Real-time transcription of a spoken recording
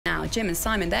now. Jim and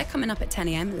Simon, they're coming up at 10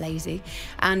 AM, lazy.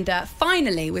 And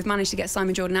finally, we've managed to get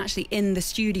Simon Jordan actually in the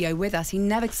studio with us. He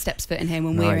never steps foot in here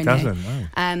when we're in here.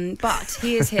 No. But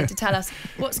he is here to tell us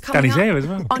what's coming up as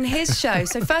well. on his show.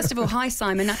 So first of all, hi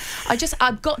Simon.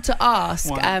 I've got to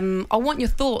ask, I want your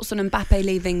thoughts on Mbappe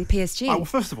leaving PSG. Well,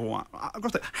 first of all, I've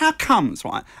got to, how comes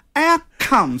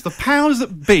the powers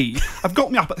that be have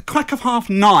got me up at the crack of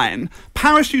 9:30,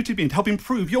 parachuted in to help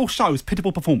improve your show's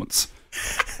pitiable performance?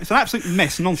 It's an absolute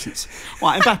mess, nonsense.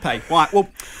 Right, Mbappe, right, well,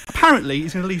 apparently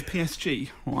he's going to leave PSG,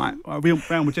 right, Real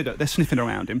Madrid, they're sniffing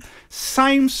around him.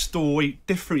 Same story,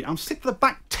 different. I'm sick to the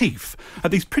back teeth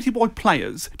of these pretty boy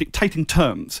players dictating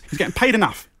terms. He's getting paid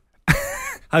enough.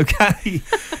 Okay,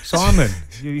 Simon,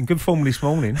 you're in good form this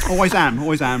morning. Always am.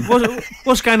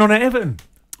 What's going on at Everton?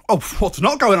 Oh, what's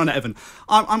not going on at Everton?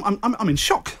 I'm in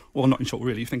shock. Well, not in shock,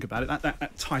 really, you think about it.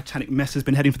 That Titanic mess has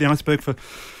been heading for the iceberg for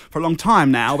a long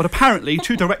time now. But apparently,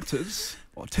 two directors...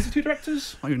 What, is it two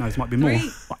directors? Oh, who knows, might be more.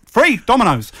 Three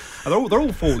dominoes. They're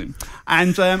all falling.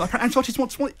 And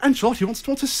Ancelotti wants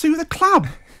to sue the club.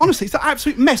 Honestly, it's an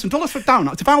absolute mess. And dollars for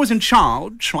donuts, if I was in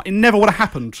charge, right, it never would have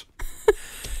happened.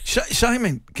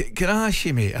 Simon, can I ask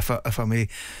you, mate, if I may?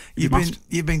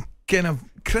 You've been kind of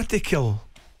critical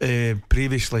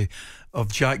previously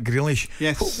of Jack Grealish.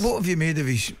 Yes. What have you made of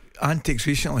his antics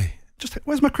recently? Just,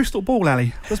 where's my crystal ball,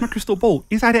 Ali? Where's my crystal ball?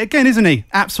 He's had it again, isn't he?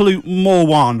 Absolute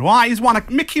moron, right? He's won a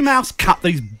Mickey Mouse cut that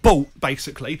he's bought,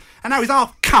 basically, and now he's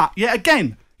half cut yet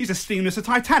again. He's as steamless as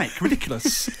Titanic.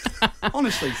 Ridiculous.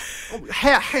 Honestly.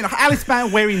 Alice Bauer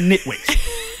wearing nitwit.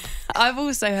 I've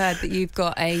also heard that you've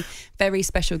got a very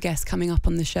special guest coming up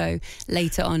on the show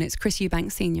later on. It's Chris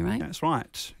Eubanks Sr., right? That's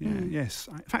right. Yeah, yes.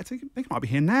 In fact, I think he might be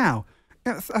here now.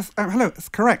 Yeah, hello, that's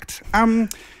correct.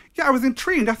 Yeah, I was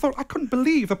intrigued. I thought, I couldn't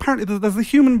believe, apparently there's a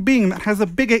human being that has a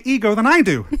bigger ego than I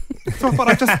do. So I thought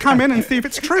I'd just come in and see if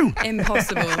it's true.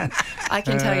 Impossible. I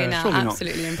can tell you now,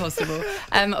 absolutely impossible.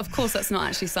 Of course, that's not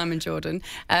actually Simon Jordan.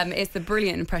 It's the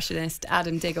brilliant impressionist,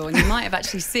 Adam Diggle. And you might have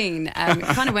actually seen, it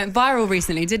kind of went viral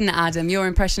recently, didn't it, Adam? Your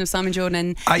impression of Simon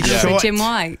Jordan and Jim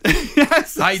White.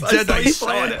 Yes, I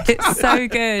saw it. It's so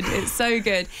good. It's so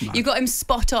good. No. You got him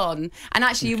spot on. And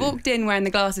actually, you walked in wearing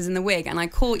the glasses and the wig, and I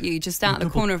caught you just out the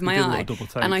corner of my eye,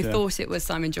 and I thought it was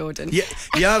Simon Jordan. Yeah,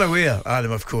 you're aware,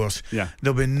 Adam, of course. Yeah.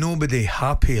 There'll be nobody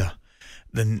happier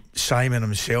than Simon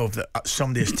himself that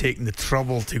somebody has taken the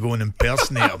trouble to go and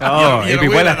impersonate him. Oh, he'd be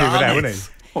well happy with that, wouldn't he?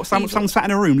 What, someone sat in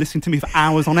a room listening to me for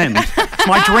hours on end? It's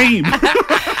my dream.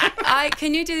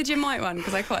 Can you do the Jim White one?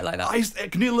 Because I quite like that. I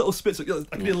can do a little spit. I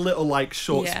can do a little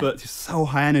short spurt. It's so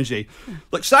high energy.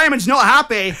 Look, Simon's not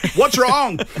happy. What's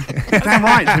wrong? Damn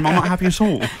right, Jim. I'm not happy at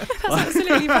all. That's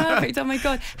absolutely perfect. Oh my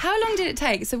God. How long did it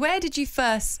take? So where did you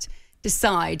first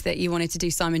decide that you wanted to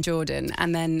do Simon Jordan,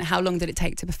 and then how long did it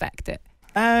take to perfect it?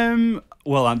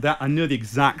 Well, I know the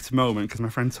exact moment because my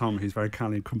friend Tom, who's very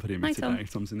kindly accompanied me today,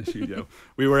 Tom's in the studio.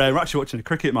 We were actually watching a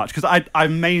cricket match because I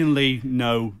mainly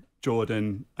know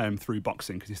Jordan through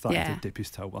boxing because he started to dip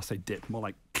his toe. Well, I say dip, more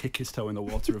like kick his toe in the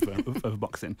water of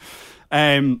boxing.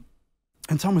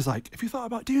 And Tom was like, have you thought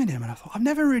about doing him? And I thought, I've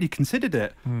never really considered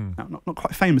it. Not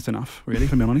quite famous enough, really,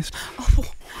 if I'm being honest.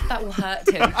 Oh, that will hurt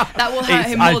him. That will hurt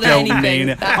him more than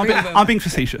anything. I'm being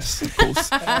facetious, of course.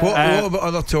 What about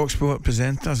other talkSPORT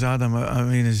presenters, Adam? I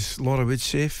mean, is Laura Wood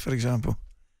safe, for example?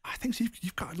 I think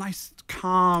you've got a nice,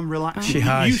 calm, relaxed. She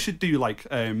has. You should do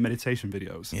meditation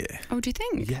videos. Yeah. Oh, do you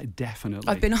think? Yeah, definitely.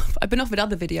 I've been offered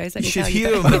other videos. You should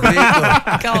hear them.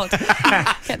 God,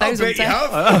 get those on tape.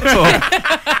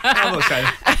 I'm not saying.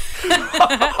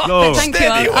 No. Thank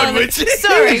you.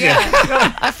 Sorry,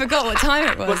 I forgot what time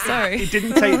it was. Sorry. It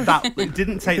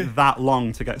didn't take that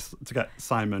long to get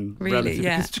Simon. Really?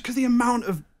 Yeah. Because the amount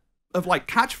of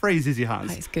catchphrases he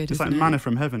has. It's good. It's like manna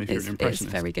from heaven if you're an impressionist.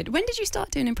 It's very good. When did you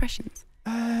start doing impressions?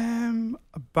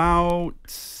 About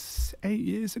 8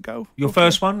 years ago. Your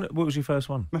first one? What was your first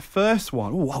one? My first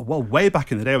one? Well, way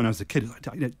back in the day when I was a kid,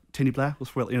 Tinny Blair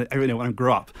was when I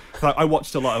grew up. I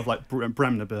watched a lot of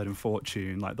Bremner, Bird and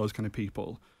Fortune, those kind of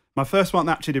people. My first one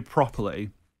that actually did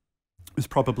properly was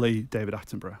probably David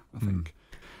Attenborough, I think.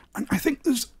 And I think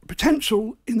there's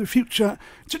potential in the future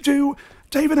to do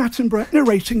David Attenborough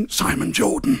narrating Simon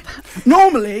Jordan.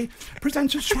 Normally,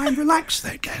 presenters try and relax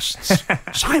their guests.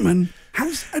 Simon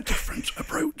has a different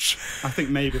approach. I think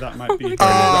maybe that might be...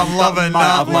 I'm loving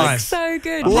that. That's so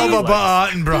good. Love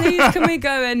about Attenborough. Please, can we go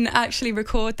and actually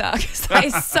record that? Because that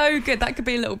is so good. That could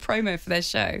be a little promo for their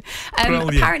show.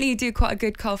 Apparently, you do quite a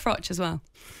good Carl Froch as well.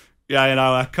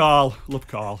 Yeah, Carl. Love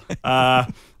Carl.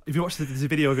 Have you watched there's a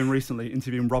video of him recently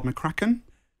interviewing Rob McCracken?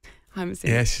 I haven't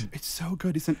seen it. Yes. It's so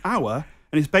good. It's an hour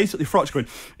And it's basically Frotch going,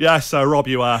 yeah, so Rob,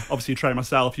 you obviously trained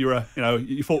myself. You were,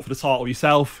 you fought for the title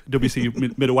yourself,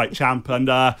 WC middleweight champ, and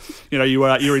you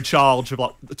were in charge of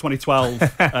like the 2012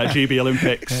 GB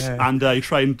Olympics, and you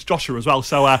trained Joshua as well.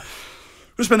 So we'll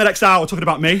spend the next hour talking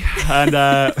about me and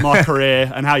my career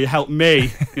and how you helped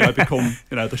me, become,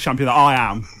 the champion that I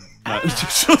am. But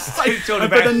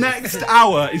the next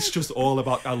hour, it's just all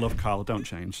about, I love Carl, don't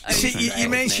change. See, you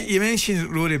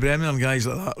mentioned Rory Bremen and guys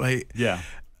like that, right? Yeah.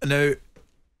 Now,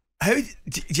 how do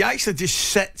you actually just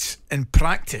sit and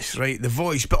practice, right? The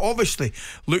voice, but obviously,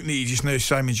 looking at you just now,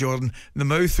 Simon Jordan, the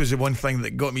mouth was the one thing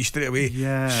that got me straight away.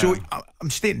 Yeah. So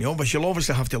I'm stating the obvious. You'll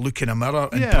obviously have to look in a mirror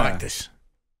and practice.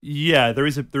 Yeah, there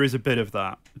is a bit of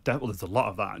that. Well, there's a lot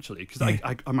of that actually, because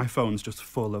my phone's just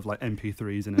full of like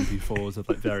MP3s and MP4s of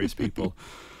like various people.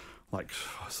 Like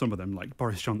some of them, like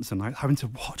Boris Johnson, like having to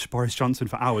watch Boris Johnson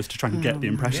for hours to try and get the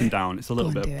impression down. It's a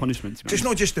little bit of punishment to me. It's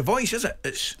not just the voice, is it?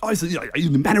 It's the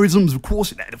mannerisms, of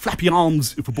course, the flappy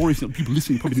arms. For Boris, people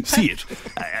listening probably didn't see it.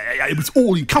 It's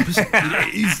all encompassing.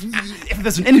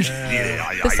 There's an energy.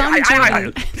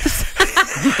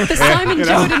 The Simon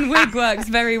Jordan wig works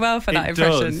very well for that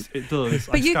impression. It does.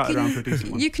 But I started around for a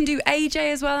decent one. You can do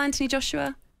AJ as well, Anthony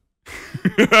Joshua.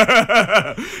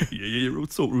 yeah, road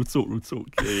talk.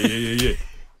 Yeah.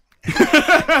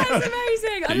 That's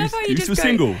amazing. I love how you just go.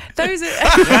 Single. Those are.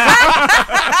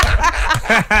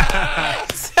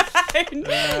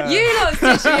 You lot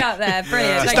stitching up there,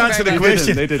 brilliant. Just answer the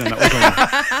question. They didn't. That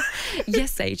was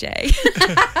Yes, AJ.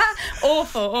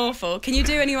 Awful. Can you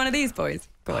do any one of these, boys?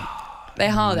 Go on. They're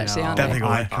hard, actually, aren't they?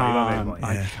 I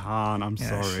can't. I'm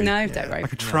sorry. No, don't worry. I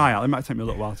could try out. It might take me a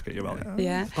little while to get you well.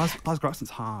 Yeah. Glasgow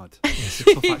accent's hard.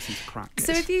 Tough accent's crack.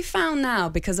 So have you found now,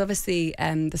 because obviously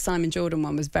the Simon Jordan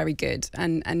one was very good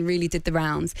and really did the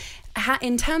rounds,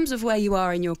 in terms of where you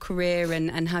are in your career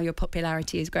and how your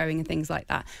popularity is growing and things like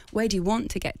that, where do you want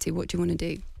to get to? What do you want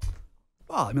to do?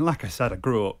 Well, I mean, like I said, I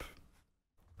grew up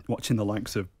watching the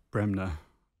likes of Bremner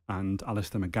and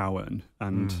Alistair McGowan,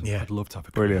 and I'd love to have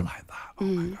a career like that. Oh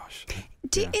my gosh!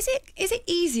 Is it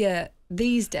easier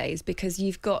these days because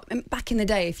you've got, back in the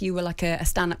day, if you were like a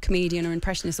stand-up comedian or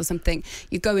impressionist or something,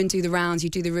 you go and do the rounds, you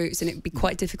do the routes, and it'd be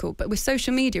quite difficult. But with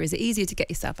social media, is it easier to get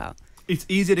yourself out? It's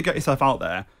easier to get yourself out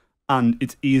there, and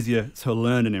it's easier to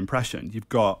learn an impression. You've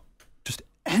got just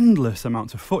endless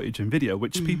amounts of footage and video,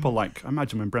 which people like. I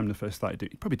imagine when Bremner first started doing,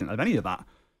 you probably didn't have any of that.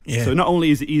 Yeah. So not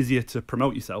only is it easier to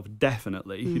promote yourself,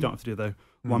 definitely, you don't have to do the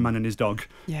one man and his dog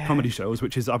comedy shows,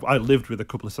 which is, I lived with a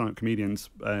couple of stand-up comedians,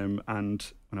 and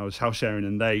when I was house sharing,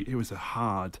 and it was a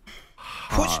hard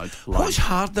life. What's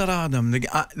harder, Adam?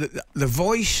 The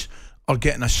voice or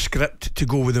getting a script to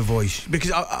go with the voice? Because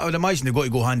I would imagine they've got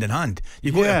to go hand in hand.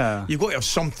 You've got to have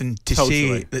something to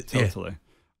say. Totally.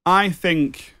 I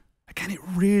think, again, it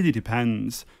really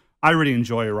depends. I really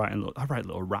enjoy writing. I write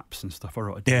little raps and stuff. I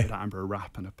wrote a David Attenborough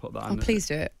rap and I put that. Please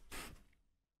do it.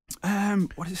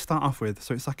 What does it start off with?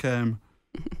 So it's like, I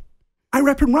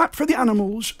rap and rap for the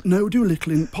animals. No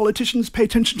doolittling. Politicians pay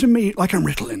attention to me like I'm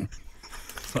rittling.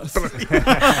 Oh my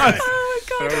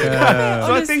God,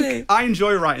 so I think I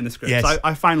enjoy writing the scripts. Yes.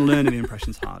 I find learning the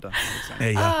impressions harder.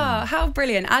 How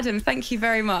brilliant. Adam, thank you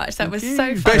very much. That was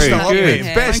so fun. Best of luck, mate.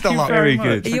 Best of luck. Very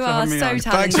good. You are so talented.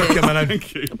 Thanks for coming in.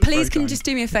 Thank you. Please, can you just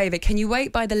do me a favour? Can you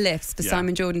wait by the lifts for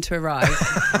Simon Jordan to arrive?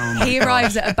 He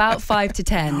arrives at about 5 to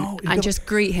 10 and just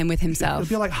greet him with himself. It'll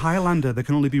be like Highlander. There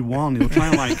can only be one. He'll try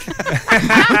and like...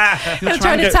 He'll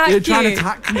try and attack you. He'll try and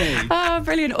attack me. Oh,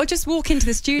 brilliant. Or just walk into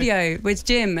the studio with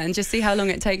Jim and just see how long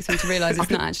it takes him to realise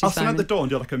it's not actually I'll stand Simon. at the door and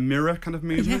do like a mirror kind of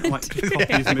movement, like just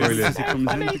copy his moves as he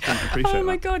comes in. Oh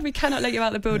my God, we cannot let you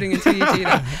out the building until you do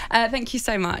that. Thank you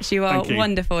so much. You are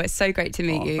wonderful. It's so great to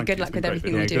meet you. Good luck with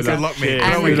everything you do. Good luck, mate.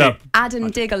 Adam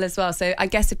Diggle as well. So I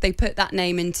guess if they put that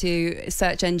name into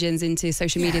search engines, into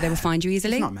social media, they will find you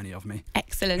easily. There's not many of me.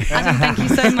 Excellent. Adam, thank you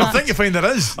so much. I think you find there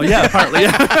is. Oh yeah, apparently.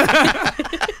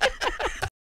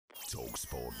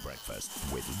 talkSPORT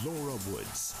Breakfast with Laura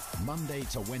Woods, Monday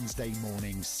to Wednesday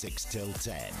mornings 6 till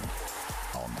 10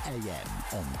 on AM,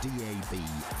 on DAB,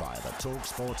 via the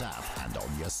talkSPORT app and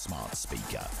on your smart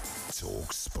speaker.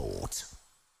 talkSPORT.